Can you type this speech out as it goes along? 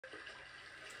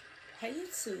Hey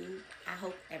YouTube, I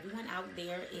hope everyone out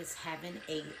there is having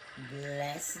a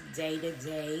blessed day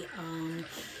today.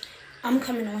 I'm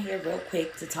coming on here real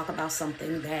quick to talk about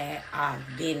something that I've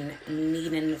been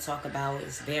needing to talk about.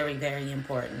 It's very, very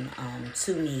important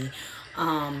to me.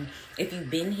 If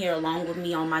you've been here along with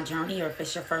me on my journey, or if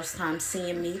it's your first time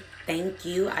seeing me, thank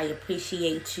you. I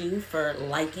appreciate you for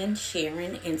liking,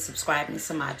 sharing, and subscribing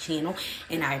to my channel.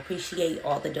 And I appreciate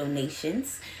all the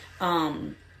donations.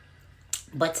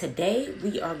 But today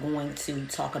we are going to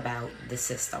talk about the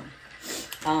system.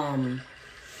 And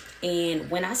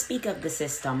when I speak of the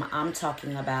system, I'm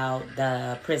talking about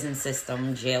the prison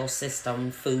system, jail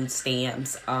system, food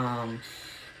stamps, TANF,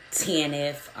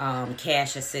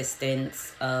 cash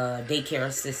assistance, daycare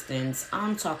assistance.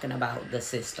 I'm talking about the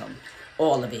system,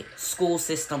 all of it, school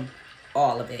system,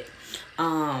 all of it.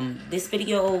 This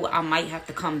video I might have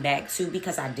to come back to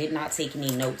because I did not take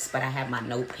any notes, but I have my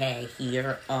notepad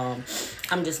here.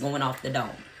 I'm just going off the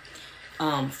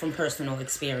dome from personal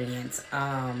experience.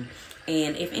 And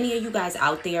if any of you guys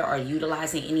out there are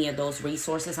utilizing any of those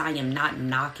resources, I am not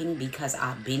knocking because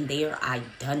I've been there.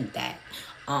 I've done that.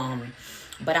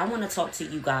 But I want to talk to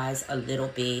you guys a little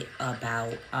bit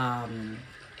about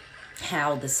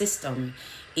how the system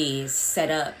is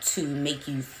set up to make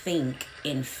you think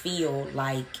and feel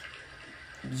like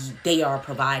they are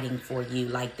providing for you,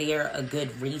 like they're a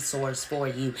good resource for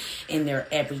you and they're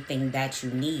everything that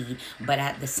you need. But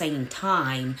at the same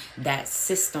time, that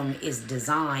system is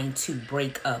designed to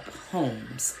break up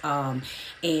homes.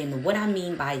 And what I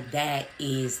mean by that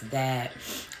is that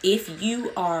if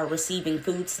you are receiving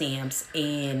food stamps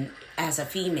and as a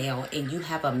female and you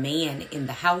have a man in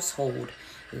the household,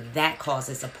 that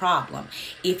causes a problem.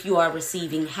 If you are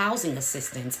receiving housing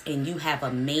assistance and you have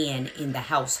a man in the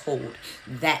household,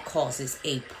 that causes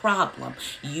a problem.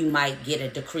 You might get a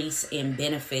decrease in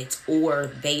benefits,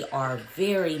 or they are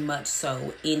very much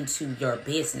so into your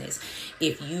business.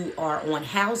 If you are on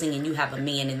housing and you have a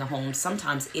man in the home,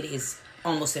 sometimes it is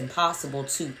almost impossible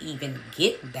to even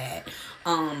get that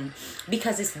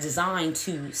because it's designed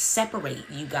to separate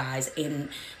you guys and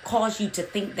cause you to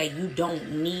think that you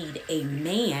don't need a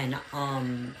man,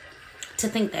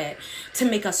 to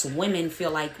make us women feel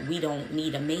like we don't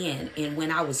need a man. And when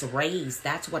I was raised,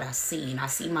 that's what I seen. I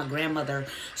seen my grandmother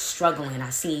struggling. I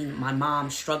seen my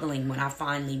mom struggling when I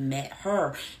finally met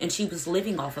her, and she was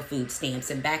living off of food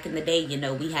stamps. And back in the day, you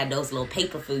know, we had those little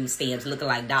paper food stamps looking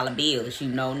like dollar bills, you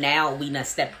know. Now we done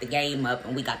stepped the game up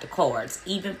and we got the cards,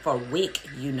 even for WIC,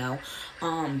 you know.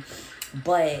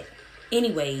 But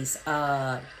anyways,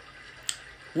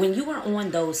 when you are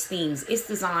on those things, it's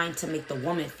designed to make the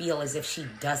woman feel as if she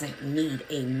doesn't need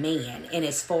a man. And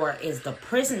as far as the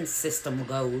prison system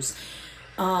goes,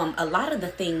 a lot of the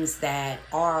things that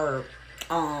our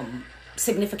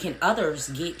significant others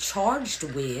get charged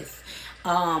with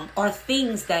are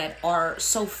things that are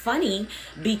so funny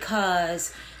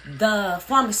because the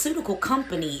pharmaceutical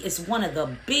company is one of the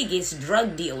biggest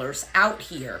drug dealers out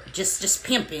here, just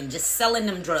pimping, just selling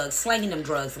them drugs, slanging them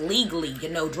drugs legally, you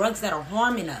know, drugs that are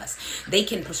harming us. They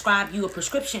can prescribe you a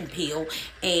prescription pill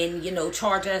and, you know,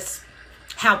 charge us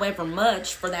however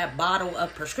much for that bottle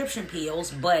of prescription pills,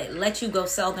 but let you go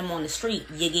sell them on the street.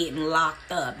 You're getting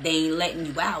locked up. They ain't letting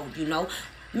you out, you know.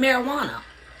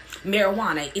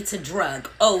 Marijuana, it's a drug.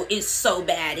 Oh, it's so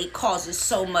bad. It causes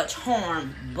so much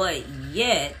harm. But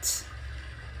yet,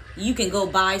 you can go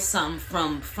buy some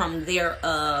from their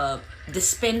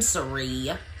dispensary.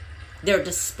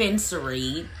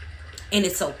 And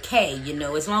it's okay, you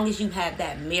know. As long as you have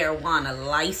that marijuana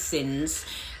license,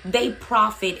 they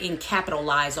profit and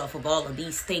capitalize off of all of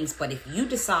these things. But if you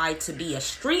decide to be a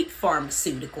street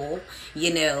pharmaceutical,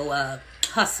 you know,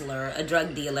 hustler, a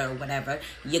drug dealer, or whatever,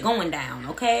 you're going down,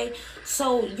 okay?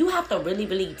 So you have to really,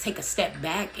 really take a step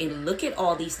back and look at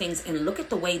all these things and look at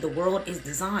the way the world is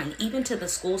designed, even to the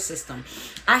school system.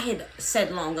 I had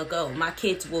said long ago, my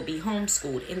kids will be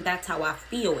homeschooled, and that's how I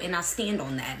feel, and I stand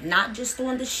on that. Not just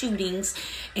on the shootings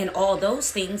and all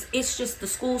those things, it's just the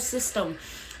school system.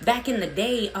 Back in the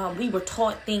day, we were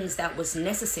taught things that was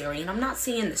necessary. And I'm not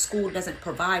saying that school doesn't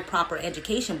provide proper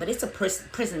education, but it's a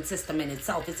prison system in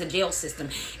itself. It's a jail system.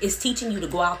 It's teaching you to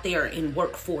go out there and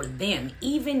work for them.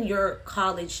 Even your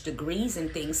college degrees and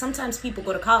things. Sometimes people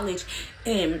go to college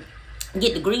and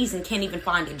get degrees and can't even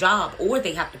find a job, or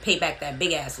they have to pay back that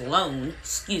big ass loan,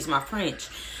 excuse my French,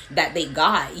 that they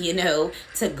got, you know,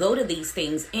 to go to these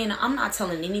things. And I'm not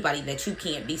telling anybody that you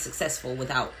can't be successful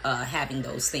without having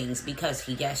those things, because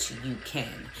yes, you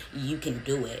can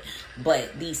do it.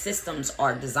 But these systems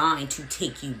are designed to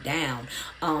take you down.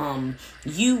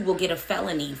 You will get a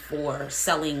felony for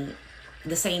selling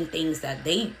the same things that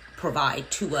they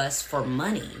provide to us for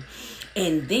money.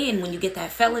 And then when you get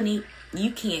that felony,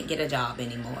 you can't get a job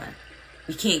anymore.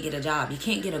 You can't get a job. You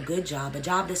can't get a good job, a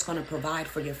job that's going to provide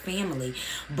for your family.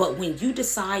 But when you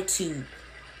decide to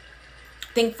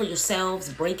think for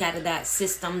yourselves, break out of that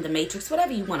system, the matrix,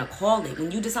 whatever you want to call it.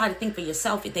 When you decide to think for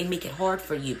yourself, they make it hard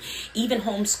for you. Even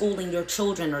homeschooling your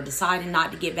children or deciding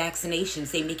not to get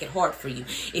vaccinations, they make it hard for you.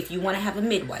 If you want to have a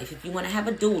midwife, if you want to have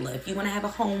a doula, if you want to have a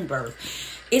home birth,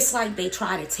 it's like they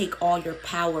try to take all your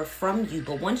power from you.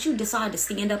 But once you decide to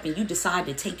stand up and you decide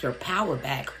to take your power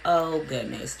back, oh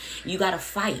goodness, you got to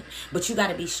fight. But you got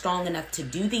to be strong enough to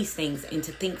do these things and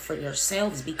to think for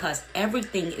yourselves, because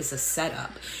everything is a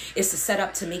setup. It's a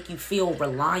setup to make you feel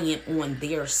reliant on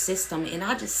their system. And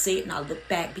I just sit and I look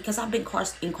back, because I've been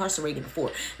incarcerated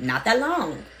before. Not that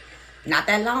long,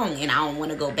 and I don't want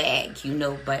to go back,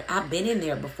 but I've been in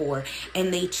there before,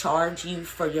 and they charge you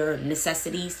for your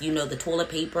necessities, the toilet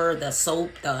paper, the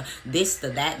soap, the this, the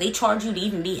that. They charge you to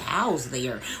even be housed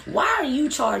there. Why are you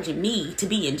charging me to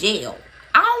be in jail?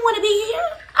 I don't want to be here.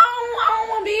 I don't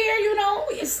want to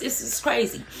be here, It's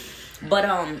crazy.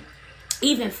 But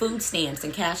even food stamps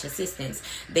and cash assistance,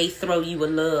 they throw you a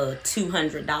little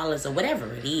 $200 or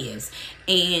whatever it is,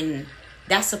 and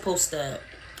that's supposed to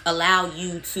allow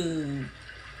you to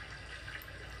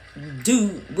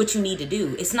do what you need to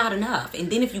do. It's not enough.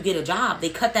 And then if you get a job, they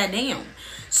cut that down.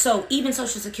 So even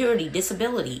Social Security,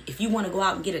 disability, if you want to go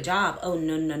out and get a job, oh,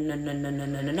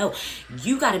 no.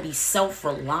 You got to be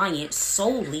self-reliant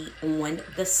solely on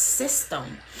the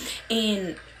system.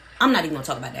 And I'm not even going to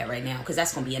talk about that right now, because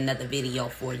that's going to be another video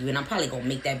for you. And I'm probably going to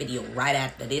make that video right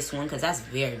after this one, because that's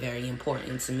very, very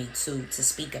important to me too, to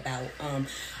speak about.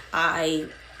 I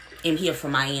am here for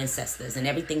my ancestors, and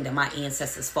everything that my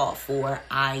ancestors fought for,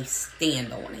 I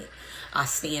stand on it. I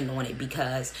stand on it,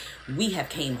 because we have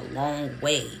came a long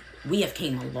way.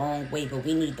 But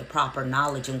we need the proper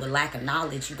knowledge. And with lack of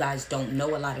knowledge, you guys don't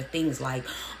know a lot of things like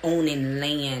owning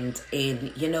land.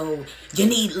 And, you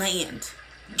need land,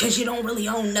 because you don't really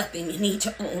own nothing. You need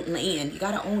to own land. You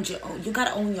gotta own your own. You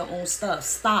gotta own your own stuff,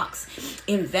 stocks,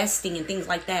 investing, and things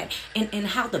like that. And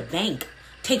how the bank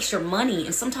takes your money,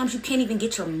 and sometimes you can't even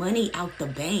get your money out the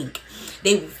bank.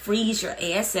 They freeze your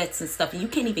assets and stuff, and you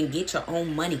can't even get your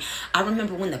own money. I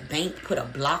remember when the bank put a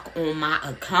block on my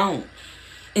account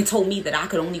and told me that I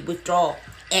could only withdraw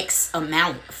X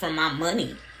amount from my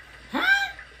money. Huh?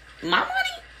 My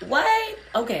money? What?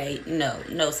 Okay,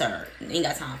 no sir, ain't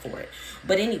got time for it.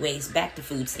 But anyways, back to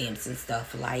food stamps and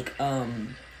stuff. Like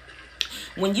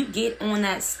when you get on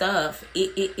that stuff,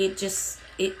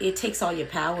 it takes all your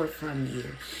power from you,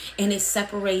 and it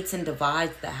separates and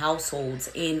divides the households.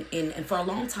 And for a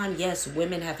long time, yes,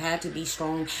 women have had to be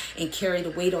strong and carry the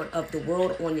weight of the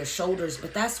world on your shoulders,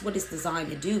 but that's what it's designed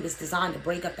to do. It's designed to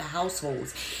break up the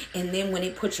households. And then when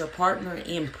it puts your partner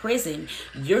in prison,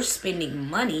 you're spending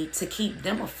money to keep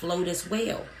them afloat as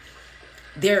well.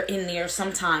 They're in there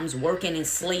sometimes working and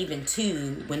slaving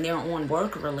too when they're on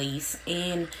work release.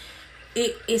 And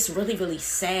it's really, really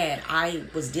sad. I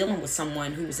was dealing with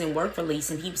someone who was in work release,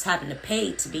 and he was having to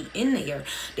pay to be in there.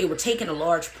 They were taking a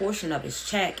large portion of his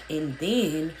check, and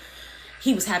then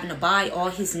he was having to buy all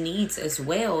his needs as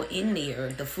well in there,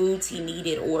 the foods he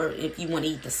needed, or if you want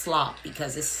to eat the slop,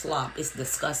 because it's slop, it's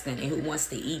disgusting, and who wants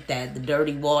to eat that, the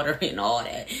dirty water and all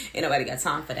that? Ain't nobody got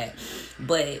time for that.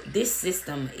 But this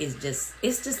system is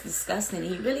it's just disgusting,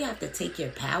 and you really have to take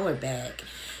your power back.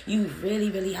 You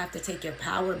really, really have to take your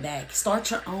power back.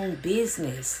 Start your own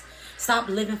business. Stop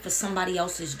living for somebody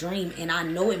else's dream. And I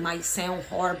know it might sound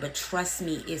hard, but trust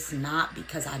me, it's not,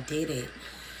 because I did it.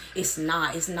 It's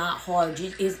not hard.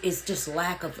 It's just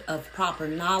lack of proper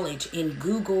knowledge. And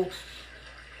Google,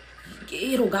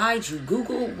 it'll guide you.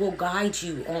 Google will guide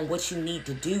you on what you need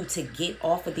to do to get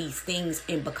off of these things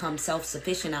and become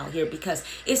self-sufficient out here, because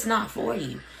it's not for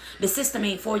you. The system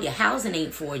ain't for you. Housing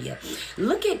ain't for you.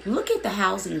 Look at the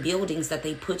housing buildings that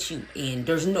they put you in.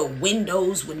 There's no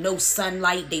windows with no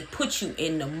sunlight. They put you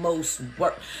in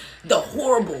the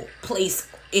horrible place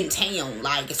in town.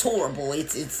 Like, it's horrible.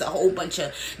 It's a whole bunch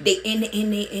of they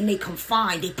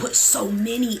confine. They put so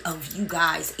many of you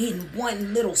guys in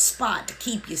one little spot to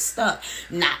keep you stuck.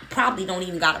 Probably don't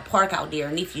even got a park out there,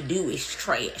 and if you do, it's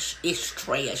trash. It's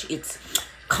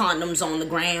condoms on the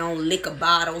ground, liquor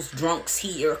bottles, drunks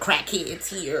here, crackheads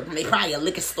here, maybe probably a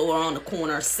liquor store on the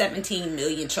corner, 17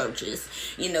 million churches.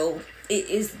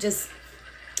 It's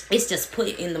just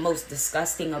put in the most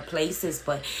disgusting of places.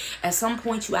 But at some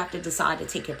point, you have to decide to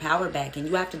take your power back, and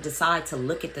you have to decide to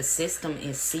look at the system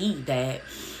and see that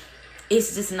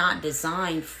it's just not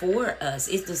designed for us.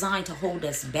 It's designed to hold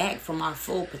us back from our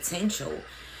full potential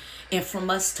and from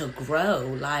us to grow.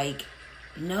 Like,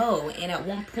 No. And at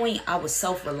one point I was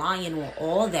self-reliant on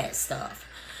all that stuff.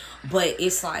 But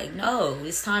it's like, no,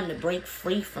 it's time to break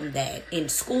free from that. In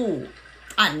school,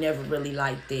 I never really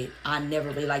liked it. I never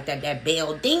really liked that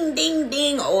bell, ding, ding,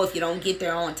 ding. Oh, if you don't get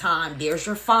there on time, there's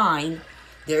your fine.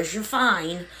 There's your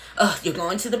fine. You're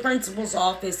going to the principal's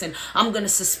office and I'm going to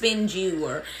suspend you.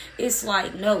 Or it's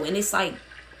like, no. And it's like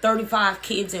 35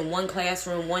 kids in one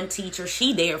classroom, one teacher.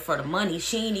 She there for the money.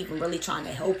 She ain't even really trying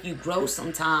to help you grow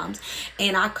sometimes.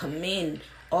 And I commend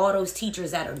all those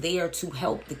teachers that are there to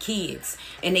help the kids,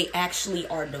 and they actually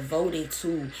are devoted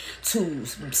to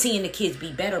seeing the kids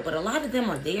be better. But a lot of them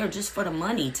are there just for the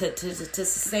money to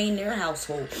sustain their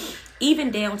household,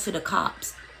 even down to the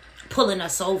cops pulling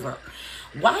us over.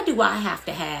 Why do I have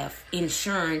to have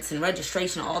insurance and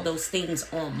registration, all those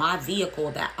things on my vehicle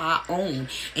that I own,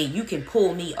 and you can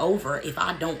pull me over if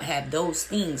I don't have those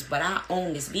things, but I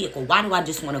own this vehicle? Why do I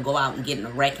just want to go out and get in a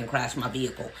wreck and crash my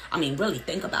vehicle? I mean, really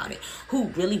think about it. Who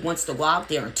really wants to go out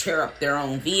there and tear up their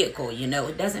own vehicle? You know,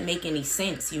 it doesn't make any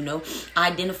sense, you know.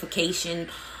 Identification,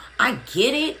 I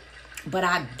get it, but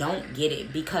I don't get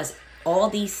it, because all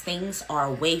these things are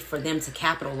a way for them to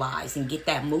capitalize and get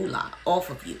that moolah off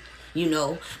of you. You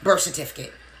know, birth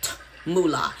certificate,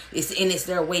 moolah. It's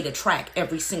their way to track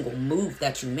every single move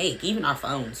that you make. Even our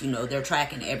phones, you know, they're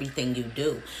tracking everything you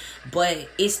do. But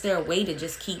it's their way to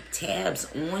just keep tabs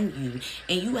on you.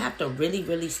 And you have to really,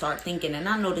 really start thinking. And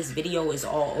I know this video is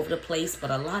all over the place,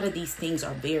 but a lot of these things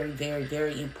are very, very,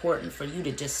 very important for you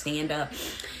to just stand up,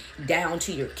 down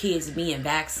to your kids being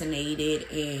vaccinated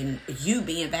and you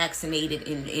being vaccinated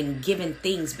and given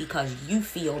things because you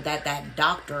feel that that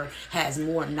doctor has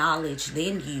more knowledge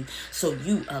than you. So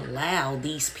you allow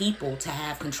these people to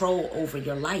have control over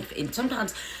your life. And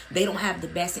sometimes they don't have the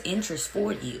best interest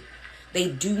for you.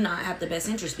 They do not have the best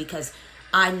interest, because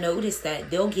I noticed that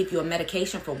they'll give you a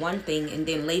medication for one thing, and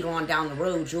then later on down the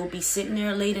road, you'll be sitting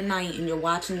there late at night and you're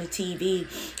watching the TV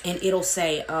and it'll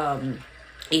say,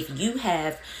 if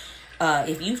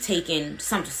you've taken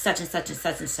some such and such and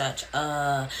such and such,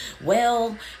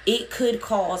 well, it could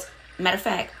cause. Matter of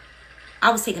fact,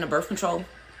 I was taking a birth control.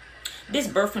 This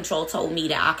birth control told me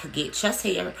that I could get chest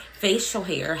hair, facial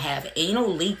hair, have anal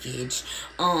leakage.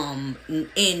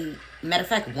 And matter of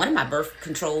fact, one of my birth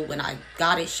control, when I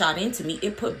got it shot into me,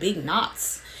 it put big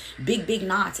knots. Big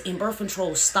knots in birth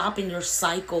control, stopping your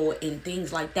cycle and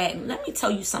things like that. And let me tell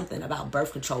you something about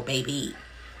birth control, baby.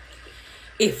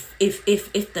 If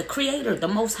the creator, the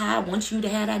Most High, wants you to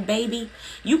have that baby,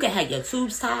 you can have your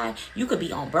tubes tied, you could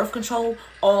be on birth control,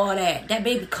 all that. That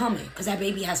baby coming, because that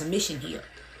baby has a mission here.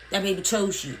 That baby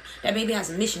chose you. That baby has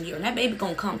a mission here, and that baby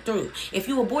gonna come through. If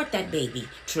you abort that baby,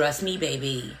 trust me,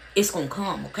 baby, it's gonna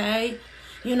come, okay?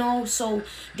 You know, so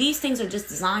these things are just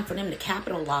designed for them to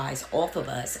capitalize off of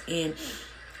us, and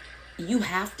you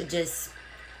have to just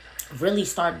really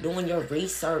start doing your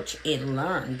research and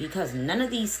learn, because none of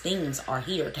these things are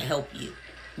here to help you.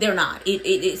 They're not.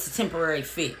 It's a temporary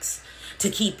fix to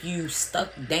keep you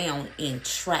stuck down and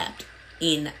trapped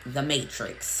in the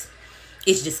matrix.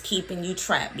 It's just keeping you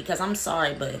trapped, because I'm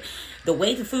sorry, but the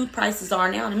way the food prices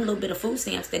are now, them little bit of food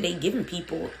stamps that they giving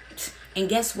people, and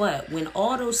guess what? When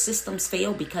all those systems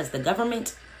fail because the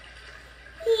government,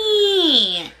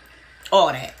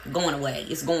 all that going away.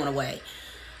 It's going away.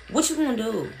 What you gonna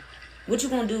do? What you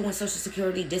gonna do when Social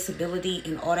Security, disability,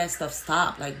 and all that stuff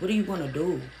stop? Like, what are you gonna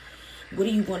do? What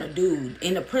are you gonna do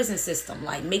in the prison system?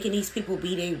 Like, making these people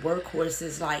be their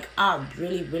workhorses. Like, I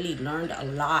really, really learned a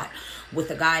lot with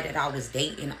the guy that I was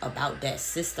dating about that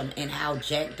system and how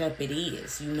jacked up it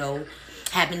is, you know,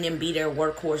 having them be their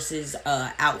workhorses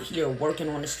out here working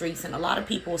on the streets. And a lot of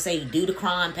people say, do the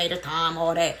crime, pay the time,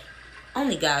 all that.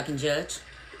 Only God can judge.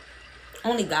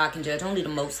 Only God can judge. Only the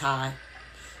Most High.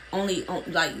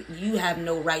 Like, you have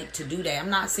no right to do that. I'm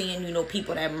not saying, you know,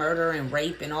 people that murder and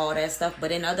rape and all that stuff,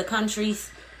 but in other countries,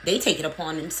 they take it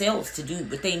upon themselves to do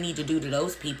what they need to do to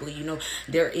those people. You know,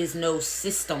 there is no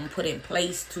system put in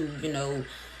place to, you know,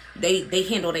 they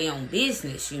handle their own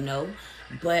business, you know.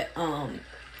 But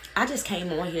I just came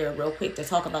on here real quick to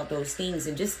talk about those things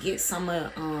and just get some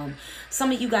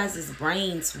of you guys'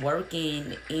 brains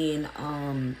working in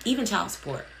even child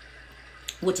support,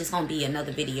 which is going to be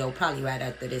another video probably right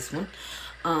after this one.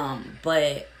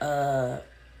 But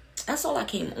that's all I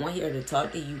came on here to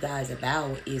talk to you guys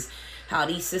about, is how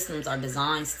these systems are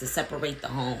designed to separate the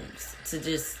homes, to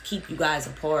just keep you guys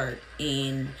apart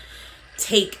and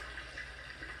take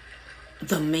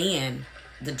the man,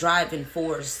 the driving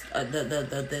force,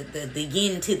 the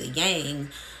yin to the yang,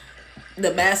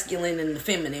 the masculine and the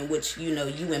feminine, which, you know,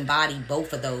 you embody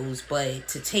both of those, but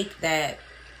to take that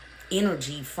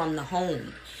energy from the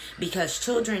home, because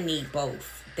children need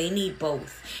both. They need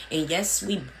both. And yes,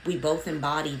 we both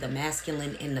embody the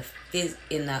masculine and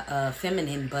the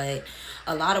feminine, but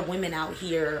a lot of women out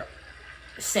here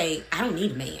say, I don't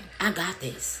need a man. I got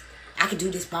this. I can do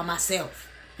this by myself,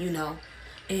 you know.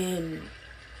 And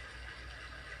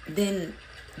then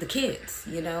the kids,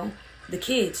 you know.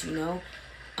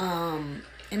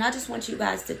 And I just want you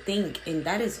guys to think, and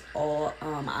that is all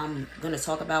I'm going to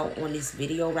talk about on this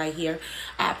video right here.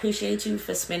 I appreciate you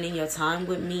for spending your time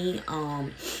with me.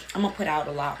 I'm going to put out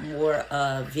a lot more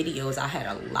videos. I had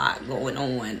a lot going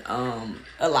on,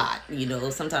 a lot, you know.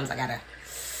 Sometimes I got to,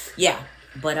 yeah.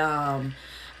 But I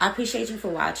appreciate you for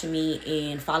watching me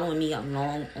and following me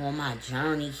along on my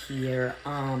journey here.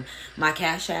 My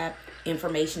Cash App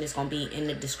information is going to be in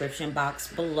the description box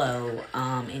below.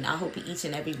 And I hope each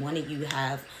and every one of you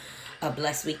have a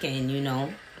blessed weekend, you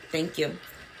know. Thank you.